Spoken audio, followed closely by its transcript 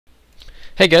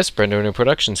Hey guys, Brando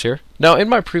Productions here. Now, in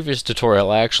my previous tutorial,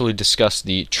 I actually discussed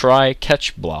the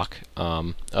try-catch block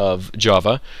of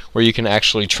Java, where you can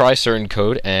actually try certain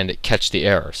code and catch the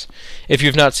errors. If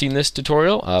you've not seen this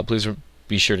tutorial, please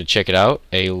be sure to check it out.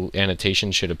 A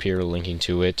annotation should appear linking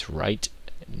to it right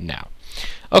now.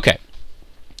 Okay,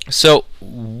 so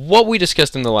what we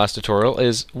discussed in the last tutorial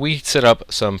is we set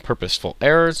up some purposeful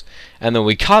errors, and then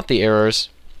we caught the errors.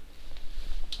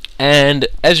 And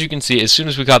as you can see, as soon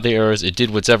as we got the errors, it did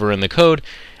whatever in the code,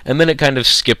 and then it kind of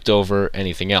skipped over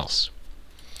anything else.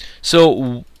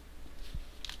 So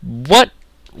what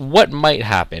might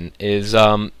happen is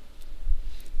in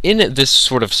this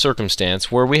sort of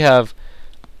circumstance where we have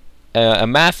a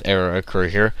math error occur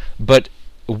here, but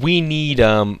we need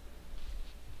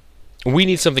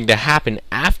something to happen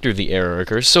after the error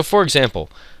occurs. So for example,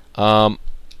 at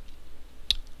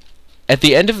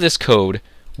the end of this code,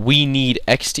 we need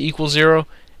x to equal 0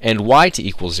 and y to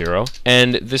equal 0,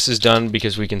 and this is done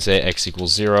because we can say x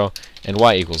equals 0 and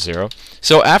y equals 0.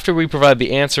 So after we provide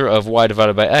the answer of y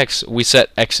divided by x, we set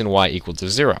x and y equal to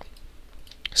 0.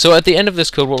 So at the end of this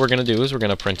code, what we're going to do is we're going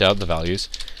to print out the values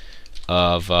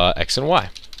of x and y.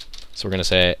 So we're going to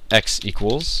say x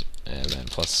equals, and then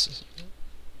plus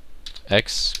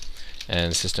x,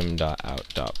 and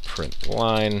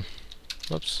system.out.println,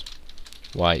 whoops,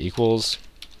 y equals,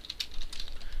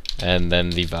 and then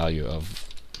the value of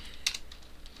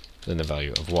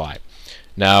y.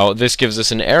 Now this gives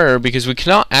us an error because we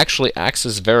cannot actually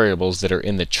access variables that are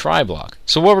in the try block.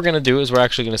 So what we're going to do is we're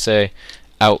actually going to say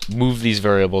move these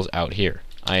variables out here,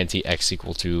 int x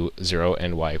equal to 0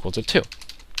 and y equal to 2.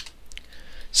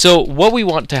 So what we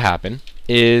want to happen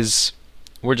is,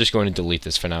 we're just going to delete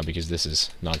this for now because this is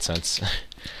nonsense.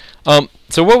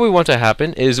 So what we want to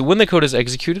happen is when the code is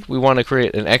executed, we want to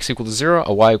create an x equal to 0,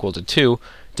 a y equal to 2,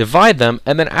 divide them,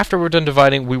 and then after we're done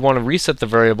dividing, we want to reset the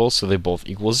variables so they both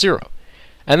equal 0.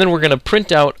 And then we're going to print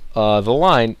out the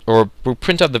line, or we'll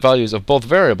print out the values of both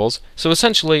variables, so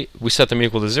essentially we set them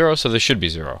equal to 0, so they should be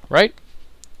 0, right?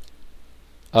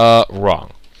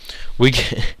 Wrong. We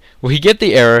get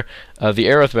the error, the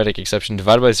arithmetic exception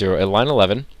divided by 0 at line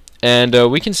 11, and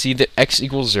we can see that x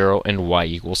equals 0 and y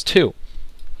equals 2.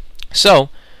 So,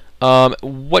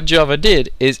 what Java did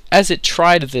is, as it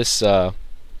tried this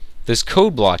this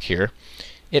code block here,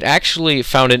 it actually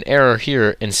found an error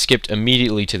here and skipped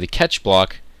immediately to the catch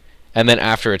block, and then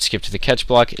after it skipped to the catch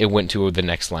block, it went to the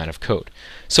next line of code.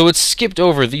 So it skipped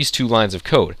over these two lines of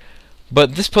code.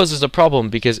 But this poses a problem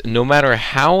because no matter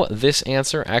how this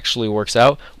answer actually works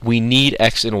out, we need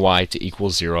x and y to equal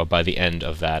 0 by the end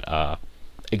of that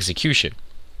execution.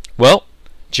 Well,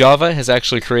 Java has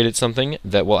actually created something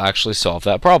that will actually solve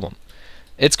that problem.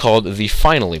 It's called the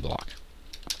finally block.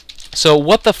 So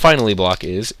what the finally block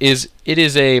is it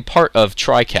is a part of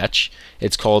try-catch.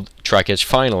 It's called try-catch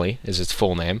finally, is its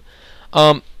full name.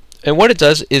 And what it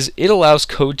does is it allows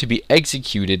code to be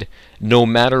executed no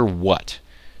matter what.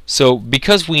 So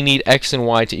because we need x and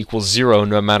y to equal 0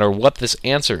 no matter what this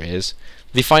answer is,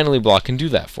 the finally block can do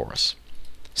that for us.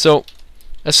 So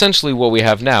essentially what we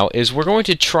have now is we're going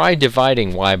to try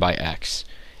dividing y by x.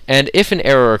 And if an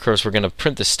error occurs, we're going to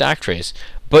print the stack trace.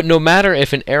 But no matter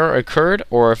if an error occurred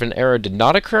or if an error did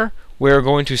not occur, we're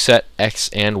going to set x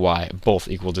and y both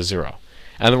equal to 0.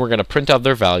 And then we're going to print out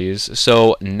their values.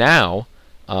 So now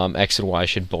x and y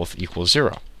should both equal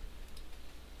 0.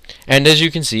 And as you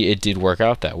can see, it did work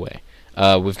out that way.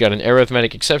 We've got an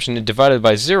arithmetic exception divided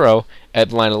by 0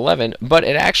 at line 11, but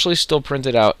it actually still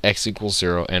printed out x equals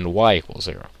 0 and y equals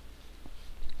 0.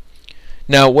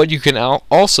 Now, what you can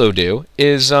also do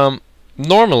is,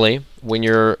 normally, when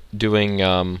you're doing,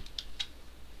 when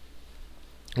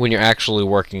you're actually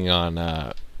working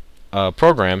on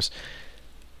programs,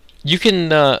 you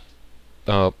can, hold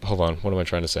on, what am I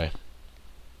trying to say?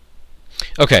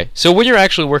 Okay, so when you're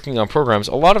actually working on programs,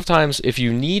 a lot of times if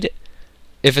a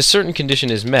certain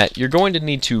condition is met, you're going to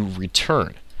need to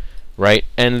return, right?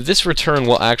 And this return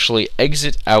will actually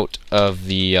exit out of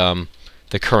the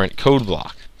current code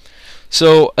block.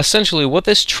 So essentially what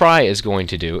this try is going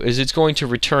to do is it's going to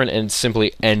return and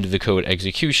simply end the code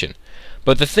execution.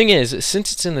 But the thing is,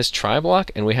 since it's in this try block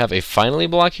and we have a finally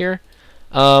block here,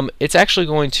 it's actually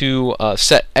going to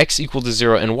set x equal to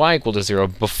 0 and y equal to 0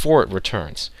 before it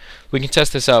returns. We can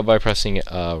test this out by pressing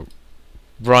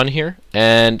run here,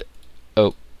 and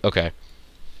oh, okay.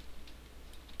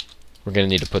 We're going to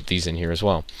need to put these in here as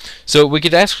well. So we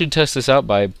could actually test this out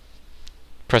by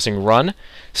pressing run.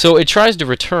 So it tries to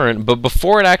return, but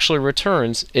before it actually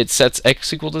returns, it sets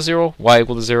x equal to 0, y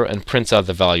equal to 0, and prints out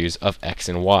the values of x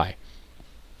and y.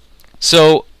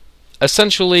 So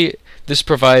essentially, This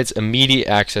provides immediate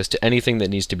access to anything that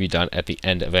needs to be done at the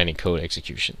end of any code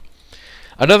execution.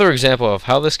 Another example of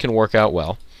how this can work out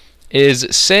well is,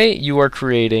 say you are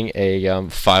creating a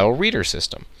file reader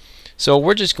system. So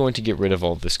we're just going to get rid of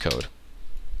all this code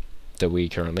that we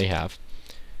currently have.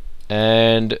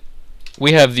 And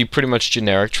we have the pretty much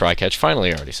generic try catch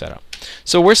finally already set up.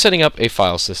 So we're setting up a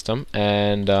file system,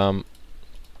 and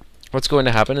what's going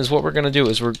to happen is what we're going to do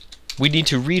is we need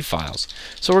to read files.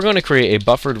 So we're going to create a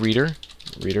buffered reader,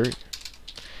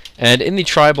 and in the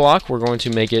try block we're going to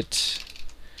make it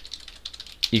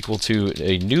equal to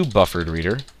a new buffered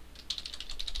reader.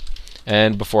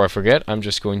 And before I forget, I'm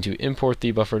just going to import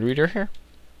the buffered reader here.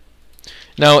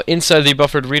 Now inside the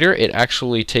buffered reader, it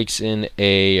actually takes in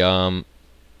a a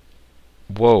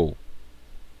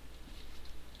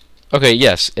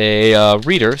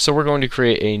reader. So we're going to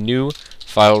create a new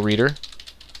file reader,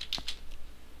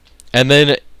 and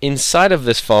then inside of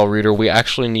this file reader we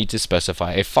actually need to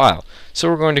specify a file. So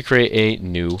we're going to create a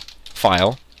new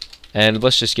file, and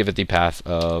let's just give it the path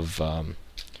of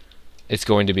it's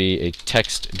going to be a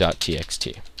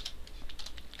text.txt.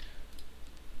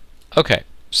 Okay,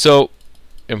 so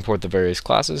import the various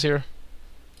classes here.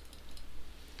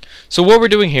 So what we're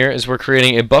doing here is we're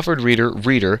creating a buffered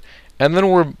reader, and then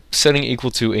we're setting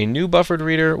equal to a new buffered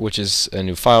reader, which is a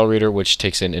new file reader, which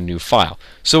takes in a new file.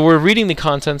 So we're reading the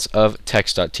contents of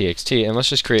text.txt, and let's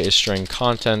just create a string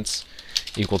contents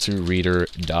equal to reader.read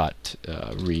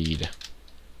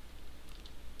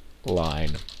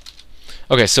line.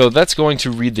 Okay, so that's going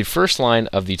to read the first line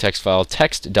of the text file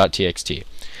text.txt.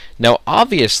 Now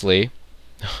obviously,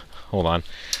 hold on,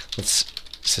 let's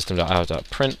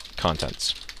system.out.print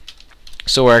contents.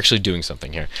 So we're actually doing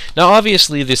something here. Now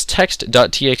obviously this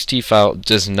text.txt file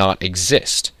does not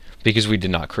exist because we did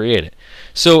not create it.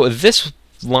 So this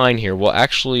line here will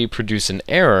actually produce an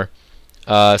error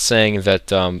saying that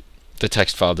the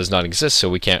text file does not exist, so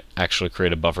we can't actually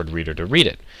create a buffered reader to read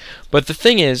it. But the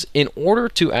thing is, in order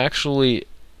to actually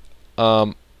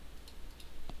to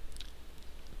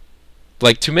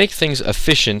make things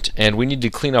efficient, and we need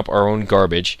to clean up our own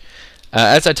garbage,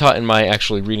 as I taught in my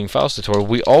actually reading files tutorial,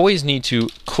 we always need to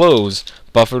close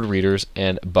buffered readers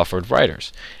and buffered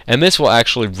writers. And this will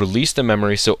actually release the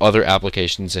memory so other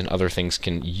applications and other things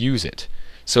can use it.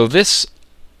 So this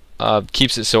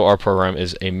keeps it so our program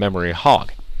is a memory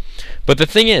hog. But the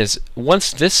thing is,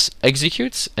 once this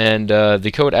executes and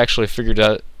the code actually figured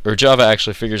out, or Java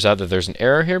actually figures out that there's an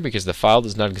error here because the file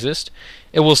does not exist,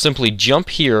 it will simply jump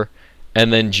here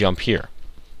and then jump here.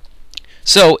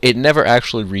 So it never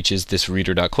actually reaches this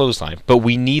reader.close line, but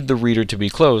we need the reader to be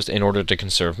closed in order to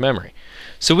conserve memory.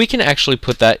 So we can actually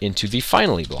put that into the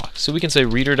finally block. So we can say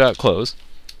reader.close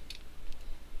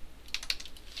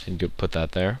and put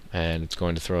that there, and it's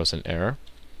going to throw us an error.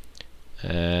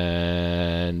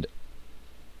 And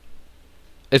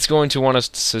it's going to want us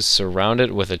to surround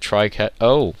it with a try catch.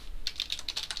 Oh.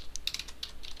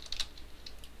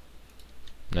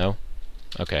 No?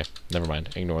 Okay, never mind.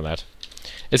 Ignore that.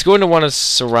 It's going to want to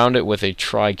surround it with a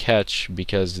try catch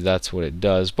because that's what it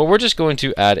does. But we're just going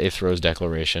to add a throws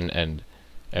declaration and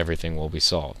everything will be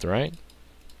solved, right?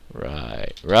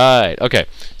 Right. Okay,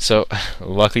 so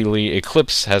luckily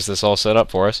Eclipse has this all set up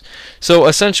for us. So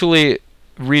essentially,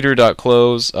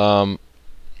 reader.close,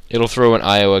 it'll throw an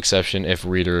IO exception if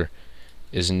reader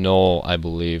is null, I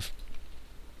believe.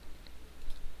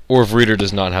 Or if reader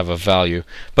does not have a value.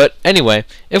 But anyway,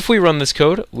 if we run this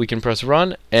code, we can press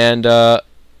run, and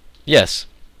yes,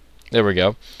 there we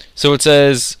go. So it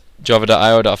says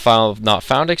java.io.file not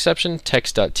found exception,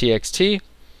 text.txt,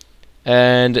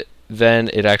 and then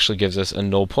it actually gives us a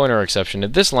null pointer exception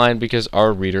at this line because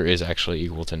our reader is actually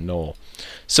equal to null.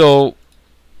 So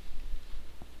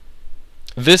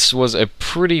this was a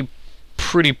pretty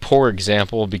poor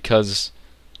example because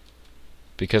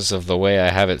of the way I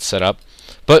have it set up.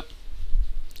 But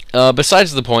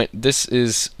besides the point, this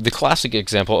is the classic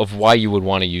example of why you would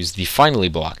want to use the finally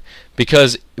block.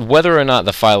 Because whether or not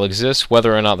the file exists,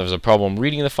 whether or not there's a problem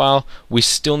reading the file, we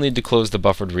still need to close the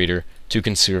buffered reader to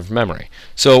conserve memory.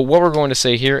 So what we're going to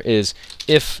say here is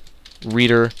if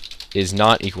reader is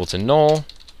not equal to null,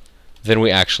 then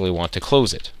we actually want to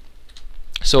close it.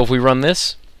 So if we run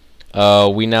this,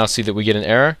 we now see that we get an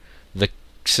error. The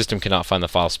system cannot find the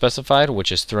file specified,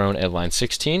 which is thrown at line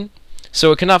 16.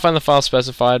 So it cannot find the file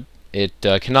specified, it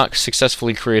cannot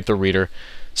successfully create the reader,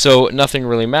 so nothing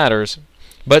really matters.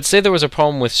 But say there was a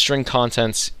problem with string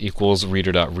contents equals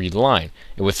reader.readLine.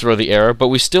 It would throw the error, but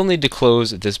we still need to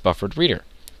close this buffered reader.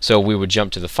 So we would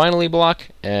jump to the finally block,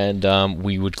 and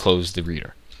we would close the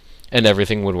reader. And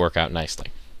everything would work out nicely.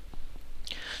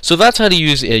 So that's how to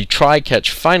use a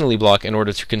try-catch finally block in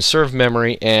order to conserve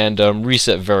memory and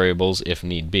reset variables if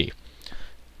need be.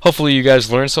 Hopefully you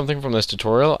guys learned something from this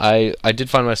tutorial. I did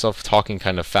find myself talking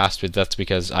kind of fast, but that's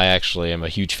because I actually am a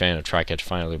huge fan of try-catch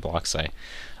finally blocks. I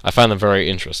find them very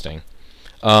interesting.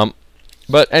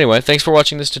 But anyway, thanks for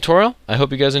watching this tutorial. I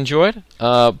hope you guys enjoyed.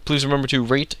 Please remember to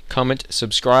rate, comment,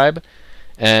 subscribe,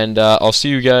 and I'll see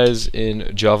you guys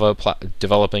in Java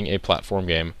developing a platform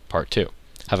game part 2.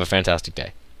 Have a fantastic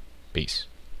day. Peace.